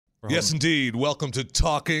Yes, indeed. Welcome to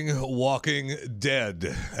Talking Walking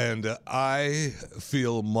Dead. And I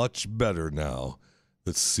feel much better now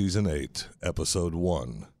that Season 8, Episode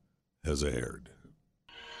 1 has aired.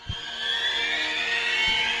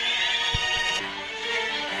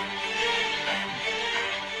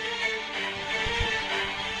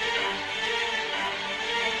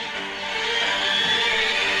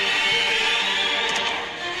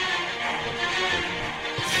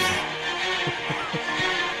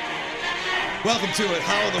 Welcome to it.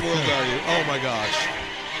 How in the world are you? Oh, my gosh.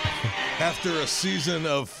 After a season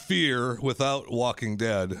of fear without Walking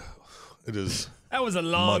Dead, it is That was a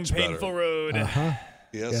long, much painful better. road.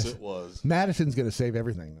 Yes, it was. Madison's going to save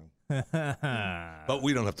everything, though. But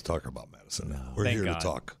we don't have to talk about Madison. We're Thank here God. to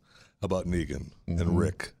talk about Negan and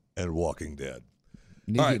Rick and Walking Dead.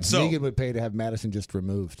 Negan, All right, so- Negan would pay to have Madison just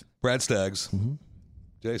removed. Brad Staggs,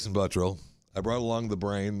 Jason Buttrill. I brought along the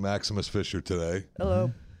brain, Maximus Fisher, today.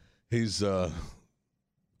 Hello. He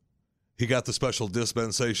got the special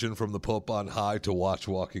dispensation from the Pope on high to watch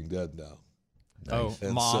Walking Dead now. Oh,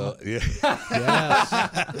 And Mom. so, yeah, Yes.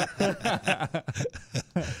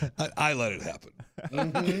 I let it happen.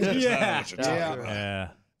 Yeah.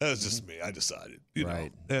 That was just me. I decided, you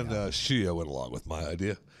Right. know. And Shia went along with my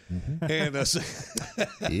idea. And so,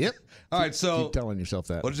 Yep. all right, so Keep telling yourself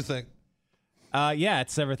that. what did you think? Yeah,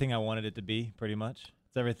 it's everything I wanted it to be, pretty much.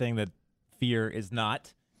 It's everything that Fear is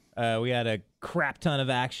not. We had a crap ton of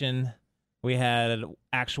action. We had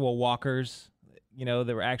actual walkers, you know,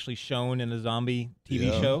 that were actually shown in the zombie TV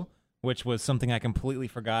Yeah. show, which was something I completely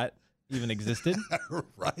forgot even existed.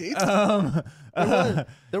 Right?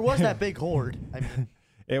 There was that big horde. I mean,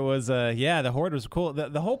 It was, the horde was cool.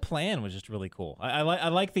 The whole plan was just really cool. I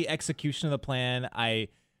like the execution of the plan.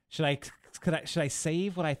 Should I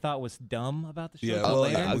save what I thought was dumb about the show? Yeah, for well,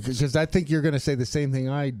 later? Because I think you're going to say the same thing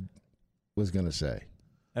I was going to say.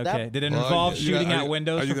 Okay. That- Did it Well, involve you- shooting are out you-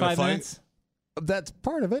 windows are you for gonna 5 fight? minutes? That's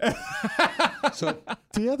part of it. So,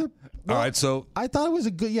 The other. all right, so I thought it was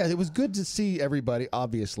a good. Yeah, it was good to see everybody,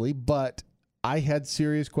 obviously, but I had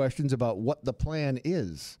serious questions about what the plan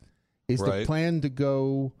is. Is Right. the plan to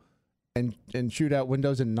go and shoot out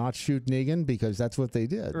windows and not shoot Negan because that's what they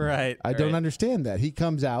did? Right. I don't right. understand that. He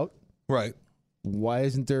comes out. right, Why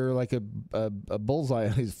isn't there like a bullseye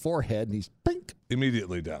on his forehead and he's pink?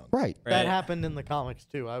 immediately down. Right. Right. that happened in the comics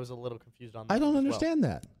too. I was a little confused on that. I don't as well. understand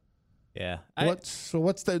that. Yeah.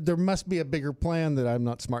 What's the? There must be a bigger plan that I'm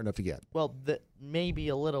not smart enough to get. Well, maybe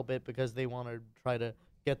a little bit because they want to try to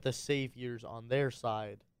get the saviors on their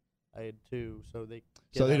side, too, so they.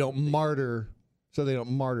 So they get don't out- martyr. So they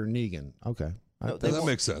don't martyr Negan. Okay. No, That won't-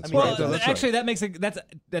 makes sense. I mean, well, Right, that's actually,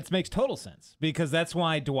 that makes total sense because that's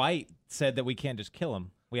why Dwight said that we can't just kill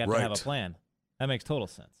him. We have to have a Right. plan. That makes total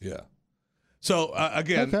sense. Yeah. So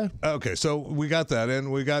again, okay. So we got that,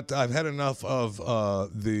 and I've had enough of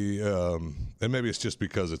and maybe it's just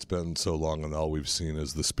because it's been so long, and all we've seen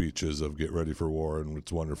is the speeches of "Get ready for war" and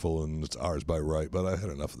 "It's wonderful" and "It's ours by right." But I've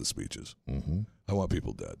had enough of the speeches. Mm-hmm. I want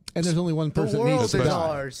people dead, And there's only one The person that world needs is to die.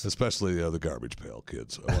 ours. especially the garbage pail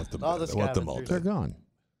kids. I want them. Oh, dead. the I want them all scavengers. They're dead. gone.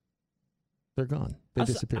 They're gone. They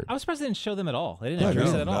disappeared. I was surprised they didn't show them at all. They didn't Right,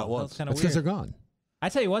 address no, it at not all. That once. was kind of That's because weird. they're gone. I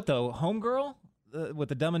tell you what, though, Homegirl with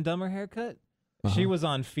the Dumb and Dumber haircut, she was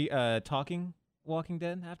on Talking Walking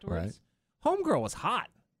Dead afterwards. Homegirl was hot.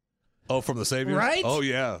 Oh, from the Saviors, Right? Oh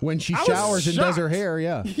yeah. When she I was showers and does her shocked. hair,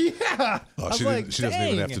 yeah. Yeah. Oh, I she was like, she doesn't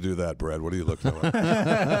even have dang. to do that, Brad. What are you looking at?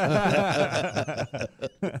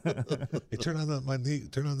 Hey, turn on the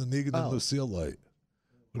Negan and Lucille light.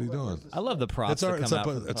 What are you doing? I love the props It's all that right, come it's out up-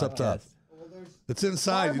 from the it's up top. podcast. It's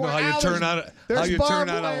inside. You know Barbed how you wire. turn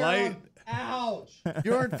on a light. Ouch.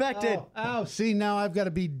 You're infected. Ow. See, now I've got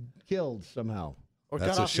to be killed somehow. Or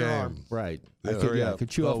That's cut a off your arm. shame. Right. Yeah, I could, hurry I up. could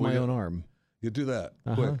chew Oh, off we my got- own arm. You do that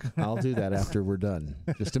Uh-huh. quick. I'll do that after we're done,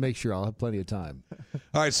 just to make sure I'll have plenty of time.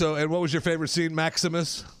 All right. So, and what was your favorite scene,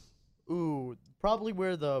 Maximus? Ooh, probably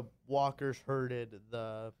where the walkers herded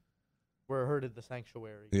the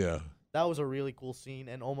sanctuary. Yeah. That was a really cool scene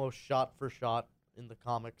and almost shot for shot in the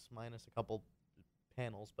comics, minus a couple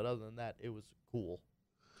panels. But other than that, it was cool.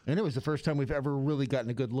 And it was the first time we've ever really gotten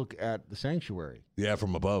a good look at the sanctuary. Yeah,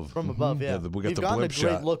 from above. From above, yeah. We got We've the gotten a blimp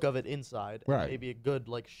great shot. look of it inside. and Right. maybe a good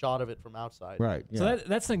shot of it from outside. Right. So Yeah.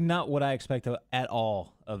 that's like not what I expected at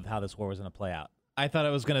all of how this war was going to play out. I thought it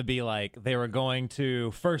was going to be like they were going to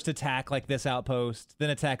first attack like this outpost, then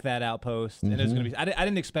attack that outpost, and it was going to be. I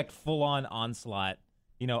didn't expect full on onslaught,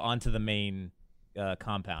 onto the main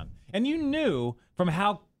compound. And you knew from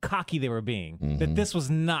how cocky they were being that this was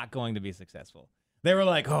not going to be successful. They were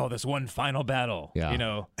like, "Oh, this one final battle." Yeah. You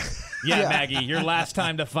know, yeah, Maggie, your last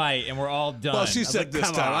time to fight, and we're all done. Well, she I was said like, this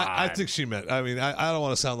 "Come time. on." I think she meant. I mean, I don't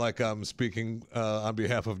want to sound like I'm speaking on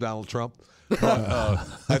behalf of Donald Trump, but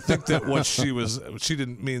I think that what she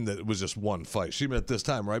didn't mean that it was just one fight. She meant this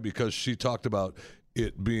time, right? Because she talked about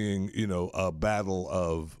it being, a battle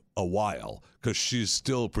of a while, because she's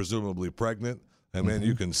still presumably pregnant. And man,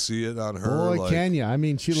 you can see it on her. Boy, can you? I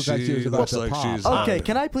mean, she looked like she was about looks to like pop. she's Okay,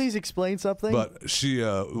 can I please explain something? But she,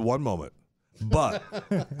 one moment. But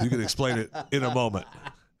you can explain it in a moment.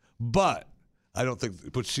 But I don't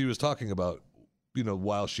think. But she was talking about,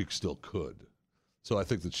 while she still could. So I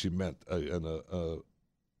think that she meant in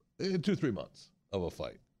 2-3 months of a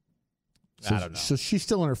fight. So, I don't know. So she's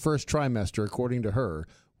still in her first trimester, according to her,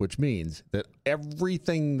 which means that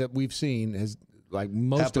everything that we've seen has, like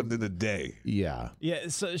most Happened of, in a day. yeah. Yeah,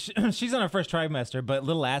 so she's on her first trimester, but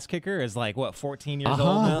little ass kicker is like what, 14 years old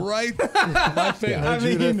now? Right. My favorite. Yeah. I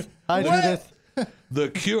mean, Hi, what? Judith. The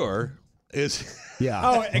cure is. Yeah.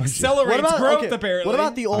 Oh, it accelerates growth apparently. What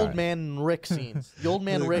about the old right. man Rick scenes? The old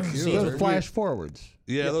man The Rick cute. scenes Those with flash forwards.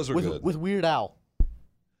 Yeah, those were with, good. with Weird Al.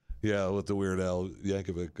 Yeah, with the Weird Al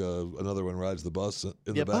Yankovic. Another one rides the bus in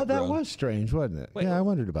the Yep. Oh, background. that was strange, wasn't it? Wait, yeah, I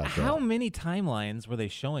wondered about that. How many timelines were they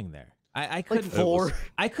showing there? I couldn't. Like 4.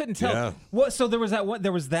 I couldn't tell. Yeah. What? So there was that one.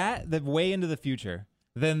 There was that way into the future.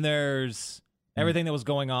 Then there's everything that was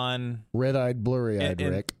going on. Red-eyed, blurry-eyed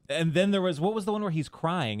and, Rick. and then there was, what was the one where he's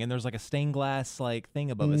crying and there's like a stained glass like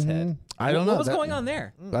thing above his head? I don't know. What was That- going on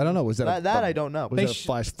there? I don't know. Was that That I don't know. Was They it a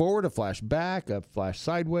flash forward, a flash back, a flash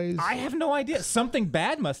sideways? I have no idea. Something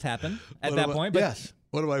bad must happen at What that about- point. But Yes.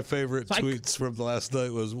 One of my favorite So I- tweets from last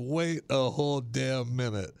night was, "Wait a whole damn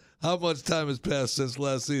minute. How much time has passed since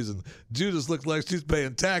last season? Judas looks like she's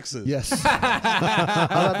paying taxes." Yes. How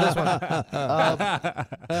about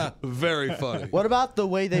this one? Very funny. What about the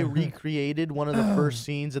way they recreated one of the first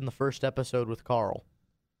scenes in the first episode with Carl?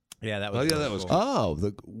 yeah, that Oh, was. yeah, really that was cool. Oh,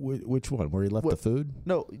 which one? Where he left the food?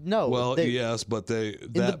 No. Well, they- yes, but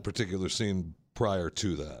that particular scene prior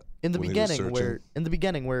to that. in the when he was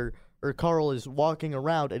beginning where Carl is walking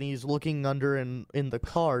around and he's looking under in the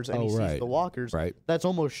cars and Oh, he sees right. the walkers. Right. That's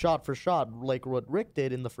almost shot for shot like what Rick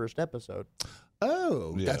did in the first episode.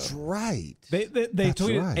 Oh, Yeah. that's right. They That's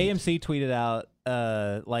tweeted. right. AMC tweeted out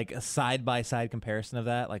like a side by side comparison of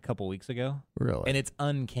that like a couple weeks ago, Really? and it's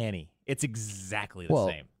uncanny. It's exactly the Well,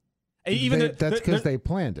 same. Even They- the- that's the- because the- they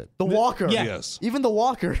planned it. The walker. Yeah. Yes. Even the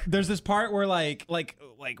walker. There's this part where like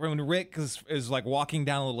when Rick is like walking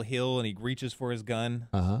down a little hill and he reaches for his gun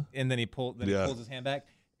Uh-huh. and then he pulls Yeah. his hand back.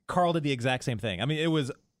 Carl did the exact same thing. I mean, it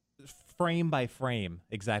was frame by frame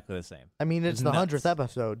exactly the same. I mean, it's It's the nuts. 100th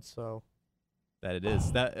episode, so. That it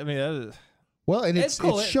is. That I mean, that is, Well, and It's it's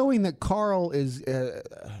cool. showing that Carl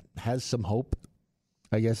has some hope.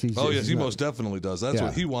 I guess he's. Oh, yes, he's he not- most definitely does. That's Yeah.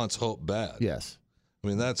 what he wants hope bad. Yes, I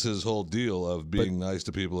mean, that's his whole deal of being nice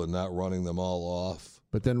to people and not running them all off.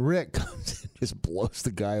 but then Rick comes and just blows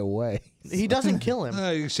the guy away. He doesn't kill him.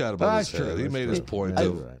 He shot above his That's true, head. He that's made true. his point Yeah,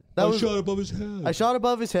 of, you're right. That I was- shot above his head. I shot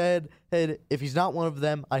above his head. If he's not one of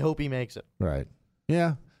them, I hope he makes it. Right.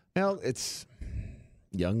 Yeah. Well, it's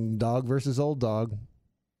young dog versus old dog.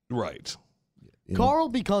 Right. You know, Carl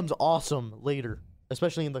becomes awesome later,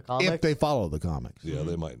 especially in the comics. if they follow the comics. Yeah,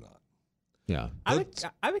 they might not. Yeah.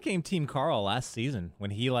 I became Team Carl last season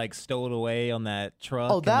when he like stowed away on that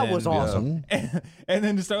truck. Oh, that and was then, awesome. And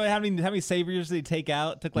then just started how many saviors did he take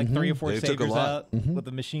out? Took like 3 or 4 They took a saviors lot. out with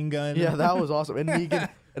the machine gun. Yeah, that was awesome. And Negan,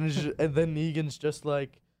 and then Negan's just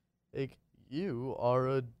like, you are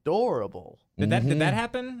adorable. Did that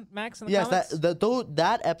happen, Max? In the Yes, comics?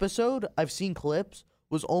 that episode I've seen clips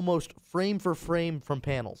was almost frame for frame from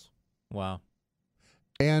panels. Wow.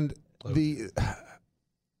 And the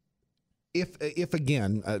if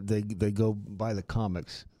again they go by the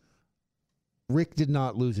comics, Rick did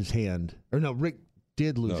not lose his hand, or no, Rick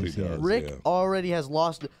did lose No, he his does. hand. Rick Yeah. already has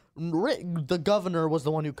lost. Rick, the governor, was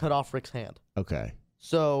the one who cut off Rick's hand. Okay.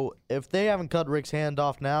 So if they haven't cut Rick's hand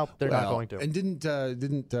off now, they're not Well, going to. And didn't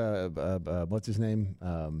what's his name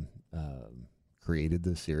created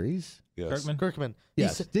the series? Yes. Kirkman. Kirkman.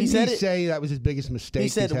 Yes. He Didn't said he it- say that was his biggest mistake? He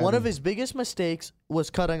said he's one of having? his biggest mistakes was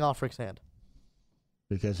cutting off Rick's hand.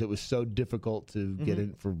 Because it was so difficult to get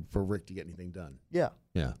in for Rick to get anything done. Yeah.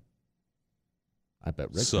 Yeah. I bet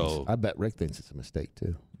Rick. So- thinks it's a mistake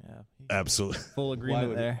too. Yeah. Absolutely. Full agreement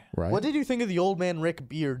would- there. Right. What did you think of the old man Rick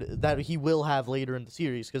beard that he will have later in the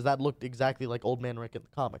series? Because that looked exactly like old man Rick in the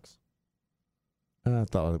comics. I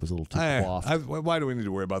thought it was a little too coiffed. Why do we need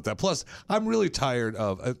to worry about that? Plus, I'm really tired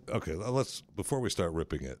of. Okay, let's before we start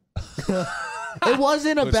ripping it. It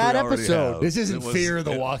wasn't a Which bad we already episode. have. This isn't Fear of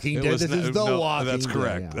the Walking Dead. This is The Walking That's Dead,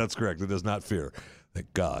 correct. yeah. That's correct. It is not Fear.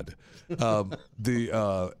 Thank God.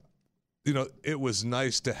 It was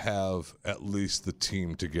nice to have at least the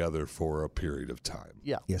team together for a period of time.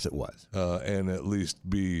 Yeah. Yes, it was. And at least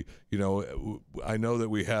be, I know that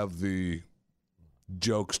we have the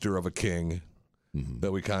jokester of a king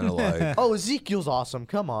that we kind of like. Oh, Ezekiel's awesome.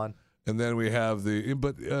 Come on. And then we have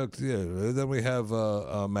then we have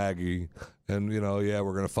Maggie, and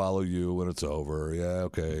we're gonna follow you when it's over. Yeah,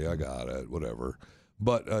 okay, I got it, whatever.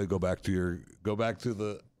 But go back to your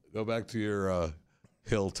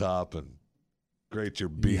hilltop and grate your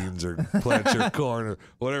beans or plant your corn or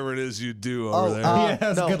whatever it is you do over there.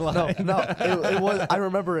 Yes, no, good line. no. It was. I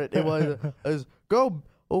remember it. It was go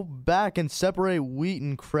back and separate wheat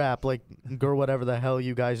and crap, or whatever the hell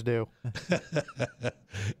you guys do.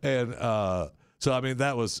 And so I mean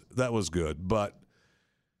that was good, but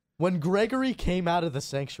When Gregory came out of the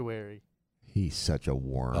sanctuary, He's such a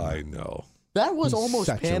worm. I know. that was He's almost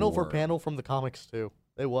such a panel for worm. panel from the comics too.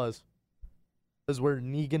 It was. Is where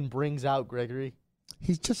Negan brings out Gregory.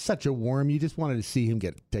 He's just such a worm. You just wanted to see him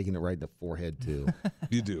get taken it right in the forehead too.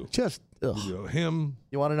 You do. Just ugh. Him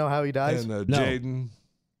You want to know how he dies? and No. Jaden,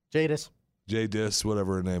 Jadis. Jadis,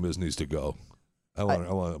 whatever her name is, needs to go. I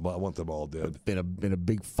want them all dead. in a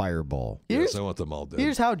big fireball. Here's Yes, I want them all dead.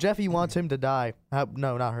 Here's how Jeffy wants him to die.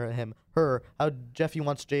 No, not her, him. Her. How Jeffy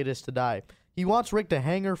wants Jadis to die. He wants Rick to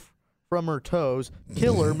hang her from her toes,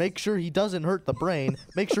 kill her, make sure he doesn't hurt the brain,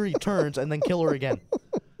 make sure he turns, and then kill her again.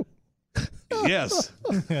 Yes.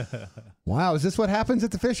 Wow, is this what happens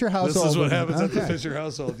at the Fisher household? This is what happens at the Okay. Fisher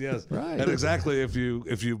household. Yes, Right. And exactly if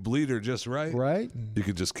you bleed her just right, Right? you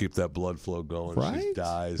can just keep that blood flow going. She Right.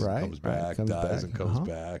 dies, Right. and comes Right. back, Comes dies back. and comes Uh-huh.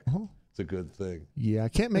 back. Uh-huh. It's a good thing. Yeah, I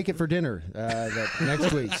can't make it for dinner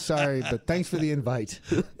next week. Sorry, but thanks for the invite.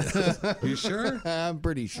 You sure, I'm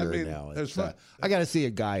pretty sure mean, now. there's fun. I got to see a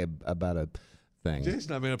guy about a thing.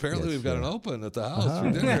 Jason? I mean, apparently Yes, we've got sir. an open at the house Uh-huh.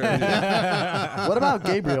 for dinner. What about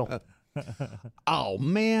Gabriel? Oh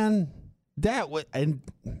man, that was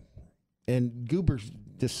and Goober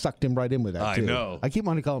just sucked him right in with that. I too. know. I keep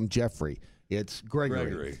wanting to call him Jeffrey. It's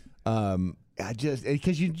Gregory. Gregory. I just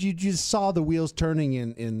because you just saw the wheels turning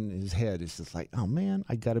in his head. It's just like, oh man,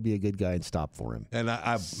 I got to be a good guy and stop for him. And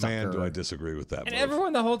man, Sucker. do I disagree with that. And move.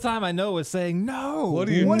 everyone the whole time I know was saying, no. What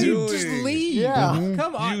are you doing? Just leave. Yeah.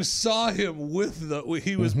 Come on. You saw him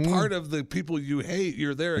he was part of the people you hate.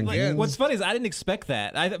 You're there Like, again. what's funny is I didn't expect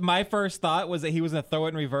that. My first thought was that he was going to throw it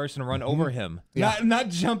in reverse and run over him. Not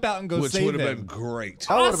jump out and go Which save would have him. been great.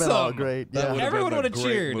 That would have been all Awesome. great. That Yeah. would have Everyone been a would've great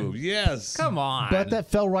cheered. move. Yes. Come on. But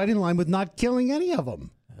that fell right in line with not killing any of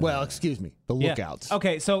them. Well, excuse me, the Yeah. lookouts.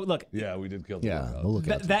 Okay, so look, Yeah, we did kill the Yeah, lookout. the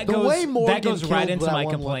lookouts. that The goes way Morgan that goes right killed into that my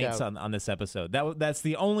one complaints lookout. on this episode. That's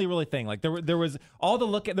the only really thing. Like there was all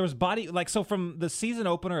the there was body so from the season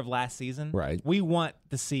opener of last season. Right. We want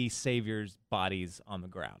to see saviors' bodies on the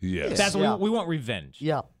ground. Yes. That's what Yeah. we want revenge.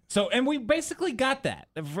 Yeah. So and we basically got that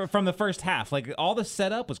from the first half. Like all the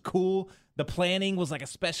setup was cool. The planning was like a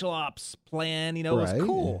special ops plan. It was Right.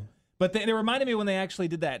 cool. But it reminded me when they actually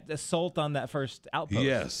did that assault on that first outpost.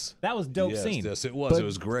 Yes. That was dope yes, scene. Yes, it was. But- It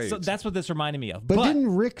was great. So that's what this reminded me of. But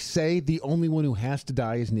didn't Rick say the only one who has to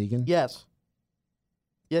die is Negan? Yes.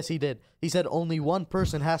 Yes, he did. He said only one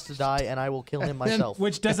person has to die, and I will kill him myself.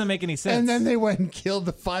 which doesn't make any sense. And then they went and killed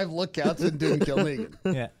the 5 lookouts and didn't kill Negan.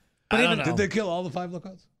 yeah. I don't know. Did they kill all the 5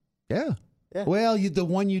 lookouts? Yeah. Yeah. Well, the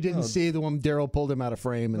one you didn't see, the one Daryl pulled him out of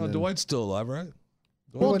frame. And No, then, Dwight's still alive, right?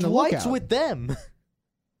 well, in the Dwight's lookout. with them.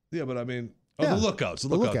 Yeah, but I mean, Yeah. the lookouts. The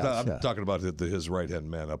The lookouts. lookouts, I'm yeah. talking about his right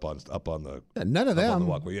hand man up on the Yeah, none of up on them. the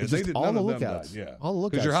walkway. Yeah, It's they just did. all None the of them lookouts. died. Yeah, All the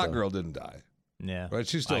because your lookouts, hot though. girl didn't die, Yeah. right?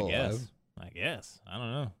 She's still alive. I guess. I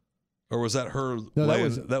don't know. Or was that her? No,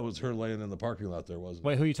 laying, that was her laying in the parking lot. There wasn't.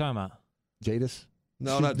 Wait, who are you talking about? Jadis?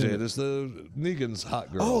 No, not Jadis. The Negan's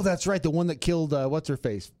hot girl. Oh, that's right. The one that killed, what's her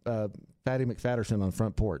face? Fatty McFatterson on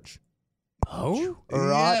front porch. Oh?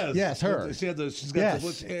 Arat? Yes, her. She's got Yes. the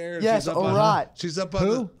bush hair. Yes, she's up on- Arat. She's up on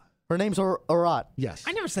Who? Her name's Arat. Yes.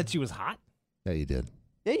 I never said she was hot. Yeah, you did.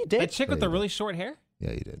 Yeah, you That did. chick with the really short hair?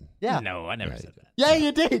 Yeah, you did. Yeah. No, I never Yeah, said that. Yeah,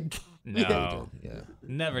 you did. No. Yeah.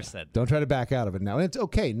 Never said that. Don't try to back out of it now. It's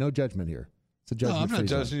okay. No judgment here. It's a No, judgment. I'm not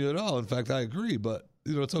judging you at all. In fact, I agree. But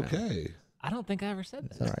it's okay. I don't think I ever said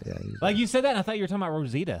that. All right. Yeah. Like you said that, and I thought you were talking about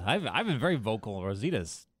Rosita. I've been very vocal.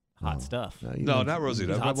 Rosita's hot stuff. No, not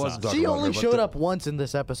Rosita. I Hot wasn't sauce. talking She about only her, but showed the- up once in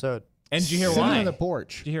this episode. And did you hear Sitting why? on the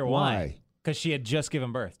porch. Did you hear why? Because she had just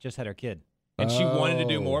given birth, just had her kid, and she wanted to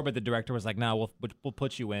do Oh. more, but the director was like, "No, we'll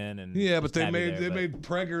put you in." And Yeah, but just they have you made there, but- made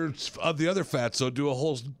Prager of the other fatso do a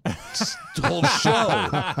whole show.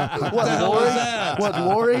 What, Lori? What,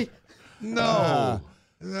 Lori? No.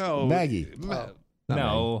 Maggie.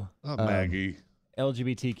 No. Maggie.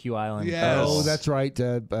 LGBTQ Island. Yes. Oh, that's right.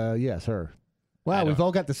 Yes, her. Wow, we've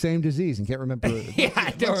all got the same disease and can't remember. Yeah,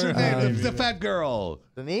 I don't What's her remember. name? The fat girl.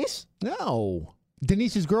 Denise? No.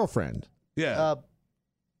 Denise's girlfriend. Yeah.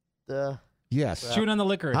 Yes. Chewing on the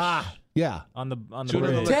licorice. Yeah. On the Chewing on the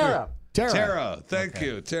bridge. liquor. Tara. Tara. Thank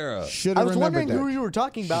you, Tara. Should I have was remembered wondering that. who you were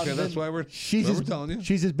talking about. Okay, and that's then- why we're She's telling you.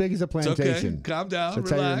 She's as big as a It's plantation. okay. Calm down.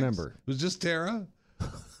 That's relax. how you remember. It was just Tara.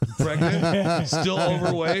 Pregnant, still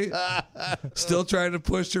overweight, still trying to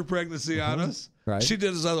push her pregnancy on us. Right. She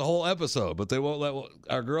did this on the whole episode, but they won't let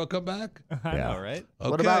our girl come back. I know, right?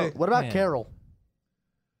 Okay. What about Man. Carol?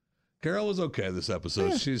 Carol was okay this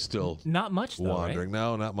episode. She's still Not much though, wandering. right?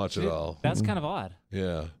 No, not much at all. That's kind of odd.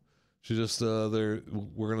 Yeah, she just we're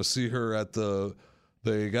gonna see her at the.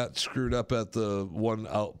 They got screwed up at the one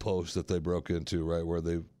outpost that they broke into, right where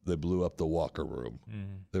they blew up the Walker room.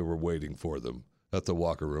 They were waiting for them at the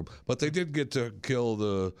Walker room, but they did get to kill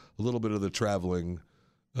a little bit of the traveling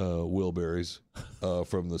Wilburys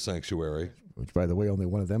from the sanctuary. Which, by the way, only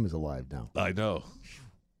one of them is alive now. I know,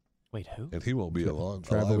 Wait, who? and he won't be alive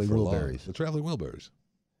Traveling for long. Wilburys. The traveling Wilburys.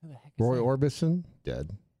 Who the heck is Roy that? Orbison,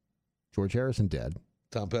 dead. George Harrison, dead.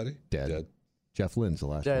 Tom Petty, Dead. Jeff Lynne's the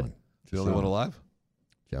last Dead. one. The only one alive?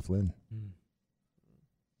 Jeff Lynne.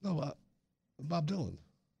 No, Bob Dylan.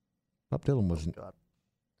 Bob Dylan wasn't. God.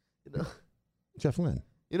 You know, Jeff Lynne.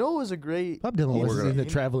 you know what was a great Bob Dylan we're wasn't gonna- in the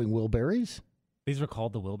Traveling Wilburys. These were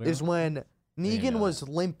called the Wilburys. is when Negan was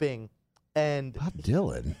limping, and Bob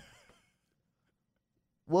Dylan.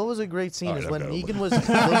 what was a great scene All right, is when I've got Negan was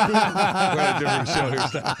limping. We're at a different show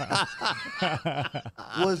here.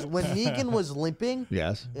 Was when Negan was limping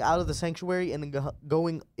Yes. out of the sanctuary and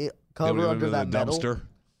going Get cover rid under of the that metal dumpster.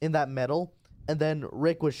 in that metal, and then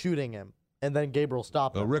Rick was shooting him, and then Gabriel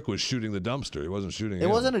stopped No, him. Rick was shooting the dumpster. He wasn't shooting It him.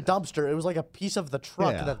 wasn't a dumpster; it was like a piece of the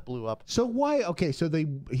truck Yeah. that blew up. So why? Okay, so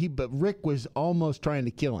but Rick was almost trying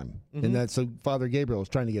to kill him, and that so Father Gabriel was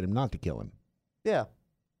trying to get him not to kill him. Yeah,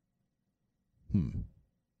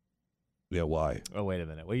 Yeah, why? Oh, wait a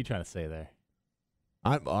minute. What are you trying to say there?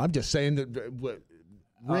 I'm just saying that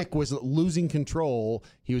Rick was losing control.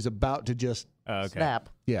 He was about to just Oh, okay. snap.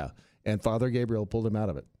 and Father Gabriel pulled him out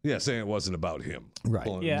of it. Yeah, saying it wasn't about him. Right.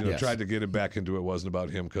 Yeah. Yes. Tried to get him back into it. Wasn't about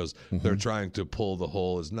him because they're trying to pull the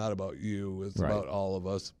whole. It's not about you. It's Right. about all of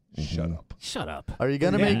us. Shut up. Shut up. Are you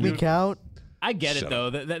gonna Yeah. make me count? I get Shut it though.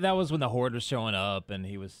 That was when the horde was showing up and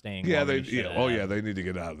he was staying. Yeah, longer they. than he Yeah, should oh have. yeah, they need to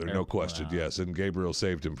get out of there. They're No pulling question. out. Yes, and Gabriel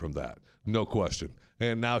saved him from that. No question.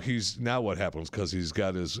 And now what happens? Because he's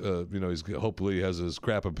got his, he's hopefully has his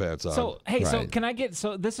crapping pants on. So hey, so Right. can I get?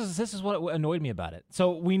 So this is what annoyed me about it.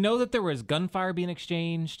 So we know that there was gunfire being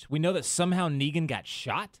exchanged. We know that somehow Negan got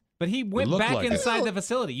shot, but he went looked back like it. inside the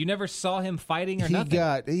facility. You never saw him fighting or nothing.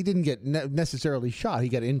 He didn't get necessarily shot. He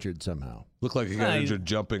got injured somehow. Looked like he got Nice. injured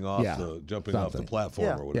jumping off Yeah, off the something. platform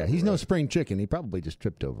Yeah. or whatever. Yeah, he's no right? spring chicken. He probably just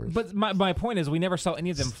tripped over. But my point is, we never saw any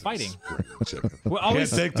of them fighting. Chicken. Well, Can't always,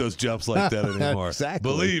 take those jumps like that anymore. Exactly.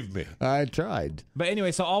 Believe me. I tried. but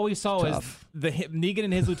anyway, so all we saw is Tough. Negan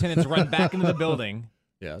and his lieutenants run back into the building,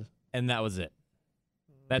 Yes. and that was it.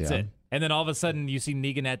 That's Yeah. it. And then all of a sudden, you see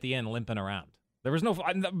Negan at the end limping around. There was no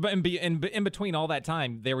in between all that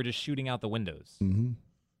time. They were just shooting out the windows.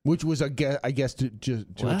 Which was, I guess, to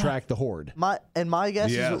attract the horde. My guess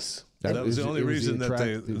is Yes. That That was is- the only it was reason the that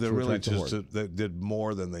attract- they to really attract the just they did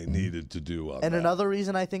more than they needed to do on and that. another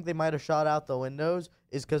reason I think they might have shot out the windows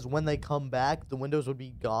is because when they come back, the windows would be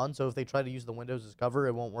gone. So if they try to use the windows as cover,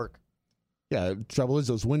 it won't work. Yeah, trouble is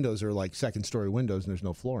those windows are like second-story windows, and there's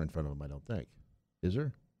no floor in front of them, I don't think. Is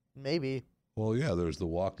there? Maybe. Well, yeah, there's the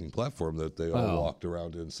walking platform that they all walked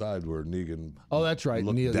around inside where Negan Oh, that's right.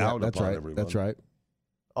 looked Neil- down that's upon right. everyone. That's right.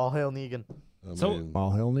 All hail Negan. I So- mean,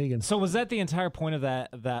 All hail Negan. So was that the entire point of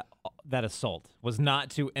that assault? Was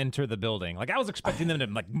not to enter the building? Like I was expecting them to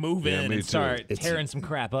like move Yeah, in me and too. start tearing some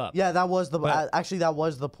crap up. Yeah, that was But- actually that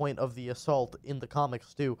was the point of the assault in the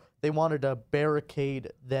comics too. They wanted to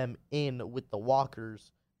barricade them in with the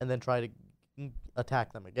walkers and then try to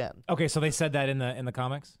attack them again. Okay, so they said that in the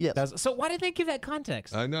comics. Yes. So why did they give that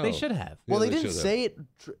context? I know. They should have. Yeah, Well, they they didn't should have. say it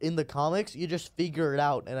in the comics. You just figure it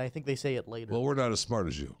out, and I think they say it later. well, we're not as smart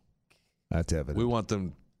as you. That's evident. We want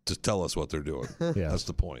them to tell us what they're doing. Yeah. That's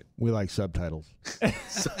the point. We like subtitles.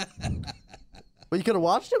 But you could have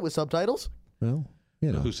watched it with subtitles. Well,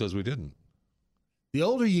 you know. Who says we didn't? The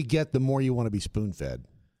older you get, the more you want to be spoon-fed.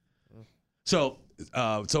 So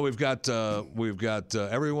we've got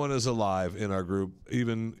everyone is alive in our group,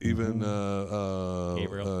 even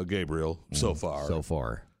Gabriel so far. So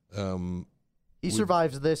far. He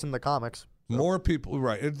survives this in the comics. More people,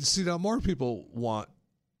 right? And see now, more people want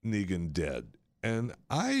Negan dead, and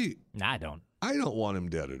I don't. I don't want him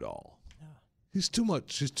dead at all. He's too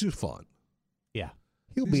much. He's too fun. Yeah.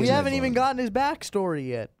 We haven't even gotten his backstory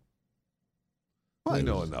yet. We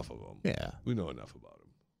know enough of him. Yeah. We know enough about him.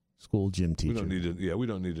 School gym teacher. We don't need to. Yeah, we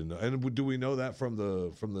don't need to know. And do we know that from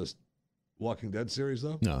the Walking Dead series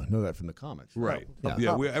though? No, know that from the comics. Right.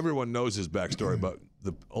 Yeah. Everyone knows his backstory, but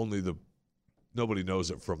nobody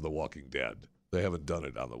knows it from The Walking Dead. They haven't done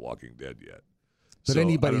it on The Walking Dead yet. But So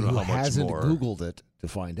anybody I don't know who how much hasn't more. Googled it to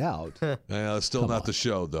find out, It's still not the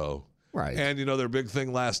show though. right? And their big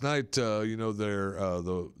thing last night. Their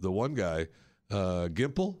the one guy,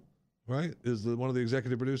 Gimple, right, is one of the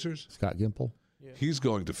executive producers. Scott Gimple. He's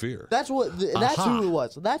going to Fear. That's who it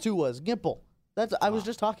was. That's who it was. Gimple. I was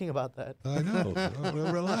just talking about that. I know.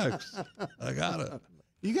 Relax. I got it.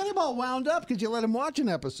 You got him all wound up because you let him watch an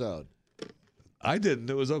episode. I didn't.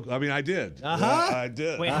 It was okay. I mean, I did. Uh-huh. I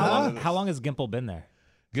did. Wait, how long has Gimple been there?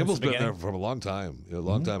 Gimble's the been there beginning? for a long time,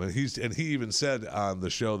 time, and he even said on the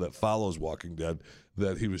show that follows Walking Dead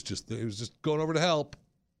that he was just going over to help.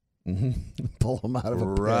 Pull him out of a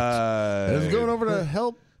pit. Right. He's going over to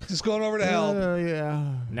help. Just going over to help.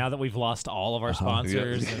 Yeah. Now that we've lost all of our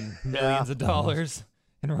sponsors and millions of dollars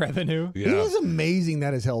in revenue. Yeah. It is amazing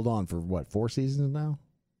that has held on for what, 4 seasons now?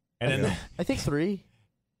 And then I think 3.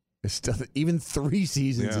 It's still, even 3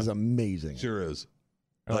 seasons Yeah. is amazing. Sure is.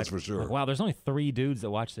 That's for sure. wow, there's only 3 dudes that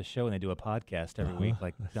watch the show and they do a podcast every week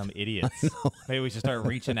like dumb idiots. Maybe we should start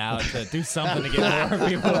reaching out to do something to get more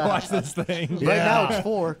people to watch this thing. Right now it's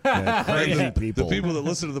 4. Yeah, crazy people. The people that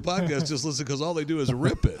listen to the podcast just listen because all they do is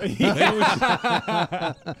rip it.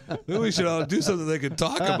 Maybe we should all do something they can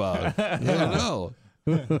talk about. I don't know.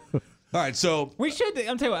 All right, so We should.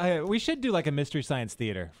 I'm telling you, we should do like a Mystery Science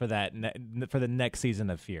Theater for that for the next season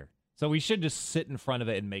of Fear. So we should just sit in front of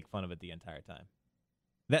it and make fun of it the entire time.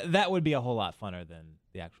 That would be a whole lot funner than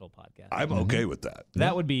the actual podcast. I'm okay with that.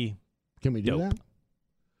 That would be. Can we do Dope. that?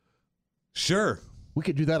 Sure. We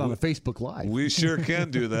could do that on a Facebook Live. We sure can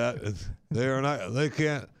do that. They are not. They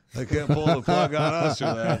can't pull the plug on us for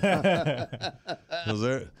that.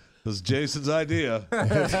 It was Jason's idea.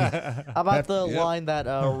 How about the Yep. line that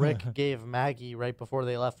Rick gave Maggie right before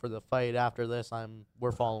they left for the fight? After this,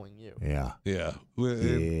 we're following you. Yeah. Yeah.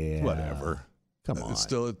 Yeah. Whatever. Come on. It's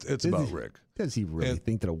still it's about Rick. Does he really And-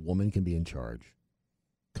 think that a woman can be in charge?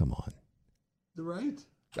 Come on. Right.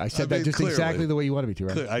 I said I that mean, just clearly. exactly the way you wanted me to,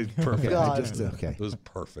 right? Perfect. Okay. God. Okay. It was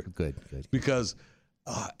perfect Good. because,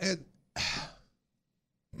 and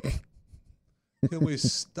can we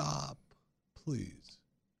stop, please?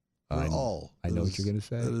 I All. know what you're gonna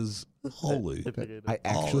say. That is holy. I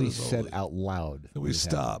All actually is said holy. out loud. Can we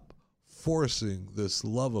stop forcing this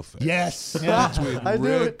love affair? Yes. Between I do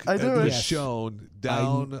Rick it. I do and it. Michonne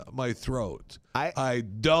down my throat. I- I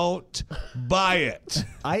don't buy it.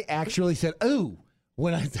 I actually said, "Oh,"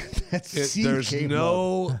 when that scene There's came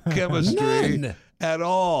no up. chemistry None. at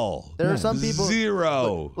all. There are some people.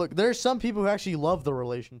 Zero. Look, there's some people who actually love the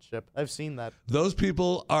relationship. I've seen that. Those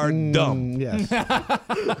people are dumb. Yes.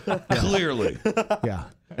 Clearly. Yeah.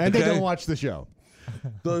 And they Okay. don't watch the show.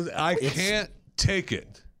 I can't take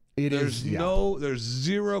it. There's There's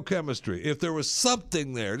zero chemistry. If there was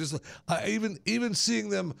something there, just even seeing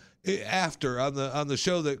them after on the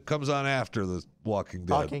show that comes on after the Walking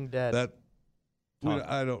Dead. Walking Dead. That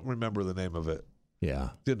I don't remember the name of it. Yeah.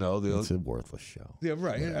 It's a worthless show. Yeah,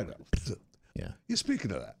 right. I know. Yeah. You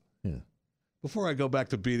speaking of that? Yeah. Before I go back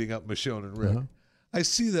to beating up Michonne and Rick, I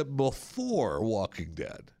see that before Walking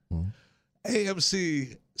Dead,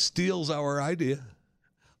 AMC steals our idea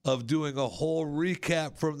of doing a whole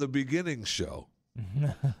recap from the beginning show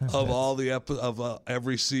of all the of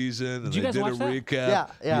every season, and Did you they guys did a watch that? recap. Yeah,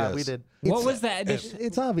 Yes. we did. What was that?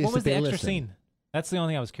 It's obvious. What was that the they extra listen. scene? That's the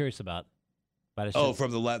only thing I was curious about. But I Oh, should-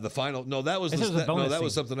 from the final? No, that was This was a no, bonus that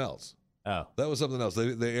was scene. something else. oh, That was something else.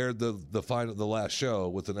 They aired the last show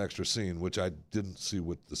with an extra scene, which I didn't see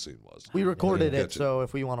what the scene was. We recorded I didn't it, catch so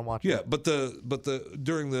if we want to watch Yeah, it. but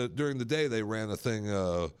during the day they ran a thing.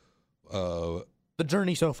 The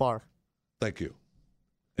journey so far. Thank you.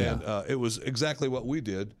 And it was exactly what we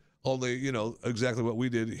did. Only exactly what we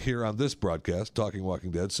did here on this broadcast, Talking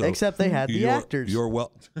Walking Dead. So Except they had the actors. You're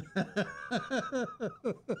well.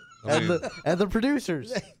 And the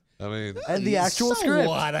producers. I mean, And the actual So script.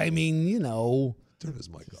 what? I mean, turn his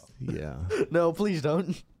mic off. Yeah. No, please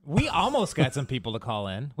don't. we almost got some people to call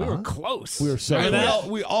in. We were close. We were so I mean, Remember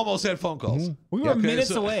that? we almost had phone calls. We were Okay, minutes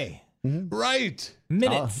so- away. Right.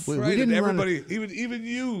 Minutes. We Right. didn't And run everybody, even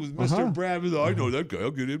you, Mr. Brad, was, I know that guy. I'll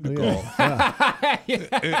get him to call.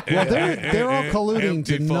 Well, they're all colluding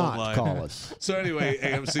Empty to phone not line. call us. So anyway,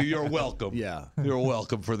 AMC, you're welcome. Yeah. You're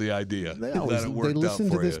welcome for the idea. They that it worked listen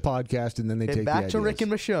out to for this you. podcast and then they Okay, take back the to ideas. Rick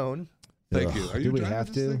and Michonne. Thank you. Are Do you we driving have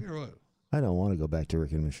this to? thing or what? I don't want to go back to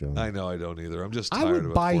Rick and Michonne. I know I don't either. I'm just I tired would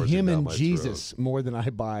of it buy forcing him down and my Jesus more than I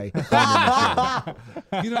buy Fun and Michonne.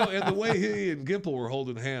 throat. You know, and the way he and Gimple were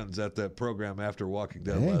holding hands at that program after Walking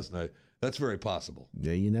Dead Hey. last night, that's very possible.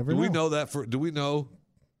 Yeah, you never Do know. we know that do we know?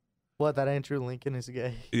 What, that Andrew Lincoln is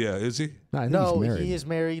gay? Yeah, is he? No, I think No, he's married. he is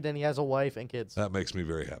married and he has a wife and kids. That makes me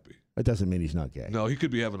very happy. That doesn't mean he's not gay. No, he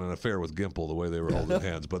could be having an affair with Gimple the way they were holding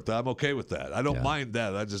hands, but I'm okay with that. I don't Yeah. mind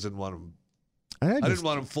that. I just didn't want him. I I didn't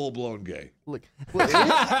want him full blown gay. Look, well,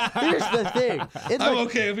 here's the thing. I'm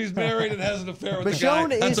okay if he's married and has an affair with the guy.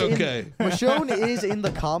 Michonne That's is okay. Michonne is in the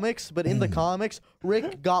comics, but in the comics,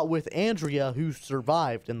 Rick got with Andrea, who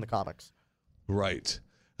survived in the comics. Right.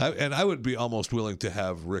 And I would be almost willing to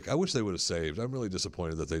have Rick. I wish they would have saved. I'm really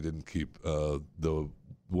disappointed that they didn't keep the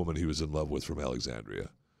woman he was in love with from Alexandria.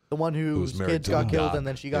 The one was whose married kids to got the killed doc. and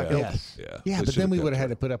then she got Yeah. killed. Yes. Yeah. Yeah, They but should then we kept would have her. had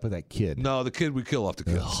to put up with that kid. No, the kid we kill off the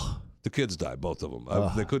kids. The kids died, both of them.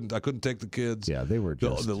 I couldn't take the kids. Yeah, they were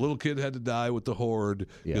just. The little kid had to die with the horde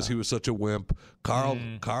because Yeah. he was such a wimp.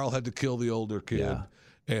 Carl had to kill the older kid. Yeah.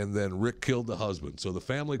 And then Rick killed the husband. So the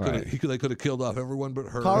family could Right. they could have killed off everyone but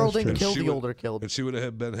her. Carl That's didn't true. kill She the would- older kid. And she would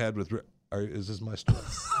have been had with Rick. Is this my story?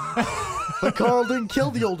 But Carl didn't kill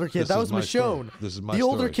the older kid. This that is was my story. Michonne. This is my The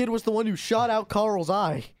older story. kid was the one who shot out Carl's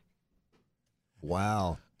eye.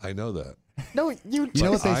 Wow. I know that. No, you You know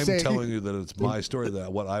But what they I'm say? telling you that it's my story,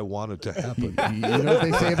 that what I wanted to happen. You know what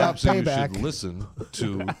they say about So you payback? should listen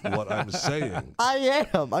to what I'm saying. I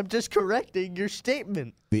am. I'm just correcting your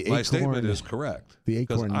statement. The My acorn, statement is correct. the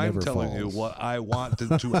Because acorn I'm never telling you falls. what I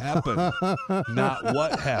wanted to happen, not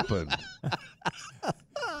what happened.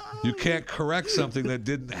 You can't correct something that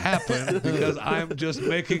didn't happen because I'm just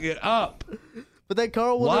making it up. But then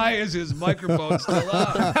Carl would Why is his microphone still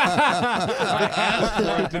up? I asked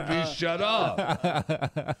for it to be shut off.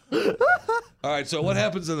 All right, so what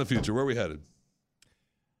happens in the future? Where are we headed?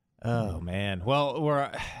 Oh man.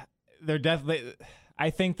 Well, they're definitely. I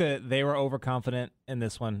think that they were overconfident in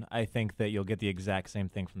this one. I think that you'll get the exact same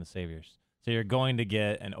thing from the Saviors. So you're going to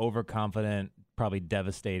get an overconfident, probably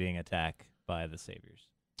devastating attack by the Saviors.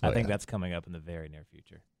 I think that's coming up in the very near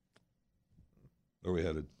future. Where are we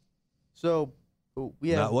headed? So we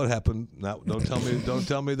have Not what happened. Don't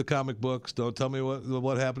tell me the comic books. Don't tell me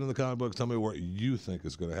what happened in the comic books. Tell me what you think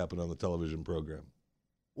is going to happen on the television program.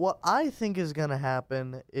 what I think is going to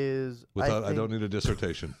happen is I don't need a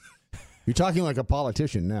dissertation. You're talking like a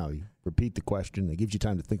politician now. You repeat the question. It gives you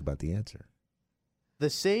time to think about the answer. the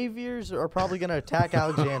Saviors are probably going to attack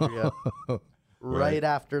Alexandria right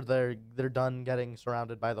after they're done getting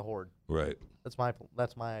surrounded by the Horde. Right. That's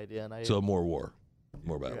my idea, and So more war,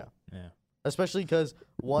 more battle. yeah. Yeah. Especially because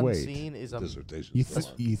one Wait. scene is a Dissertation.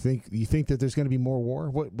 You think that there's going to be more war?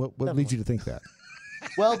 What leads you to think that?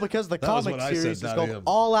 well because the That was comic what I said, series is not called him.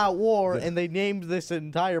 All Out War, and they named this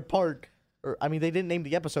entire part. Or I mean, they didn't name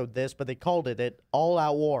the episode this, but they called it All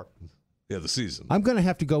Out War. Yeah, the season. I'm going to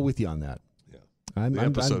have to go with you on that. Yeah. The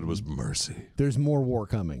episode was Mercy. There's more war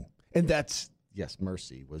coming, and that's yes,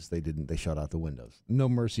 mercy was they shut out the windows. No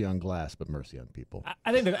mercy on glass, but mercy on people.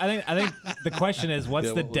 I think the question is, what's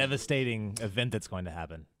Yeah, the what was- devastating event that's going to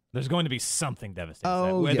happen? There's going to be something devastating.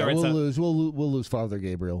 Oh Whether yeah, it's we'll lose Father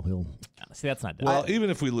Gabriel. He'll See, that's not Well, devastating. even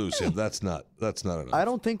if we lose him, that's not enough. I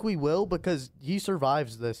don't think we will because he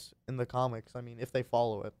survives this in the comics. I mean, if they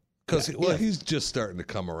follow it. Because he's just starting to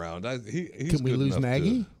come around. He's Can we good lose enough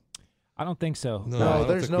Maggie? I don't think so. No, I No, don't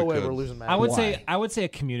there's think no we way could. we're losing Matt. I would Why? say a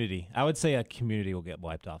community. I would say a community will get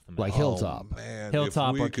wiped off the map. Like Hilltop. Oh, man,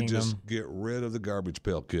 Hilltop if we or could just Kingdom. get rid of the garbage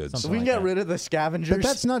pail kids. Something we can like get that. rid of the scavengers. But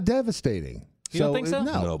that's not devastating. You don't think so?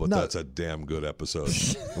 No, No, but that's a damn good episode.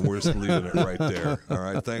 And we're just leaving it right there. All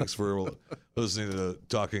right. Thanks for listening to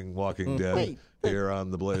Talking Walking Dead here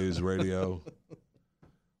on the Blaze Radio.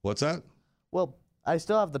 What's that? Well, I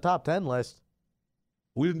still have the top 10 list.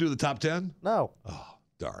 We didn't do the top 10? No. Oh,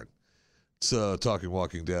 darn. It's Talking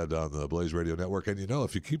Walking Dead on the Blaze Radio Network. And,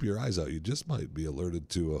 if you keep your eyes out, you just might be alerted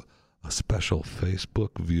to a special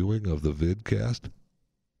Facebook viewing of the vidcast.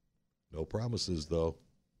 No promises, though.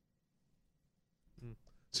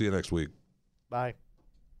 See you next week. Bye.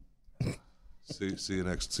 See you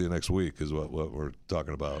next week is what we're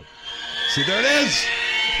talking about. See, there it is.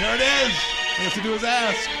 There it is. All you have to do is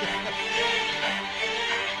ask.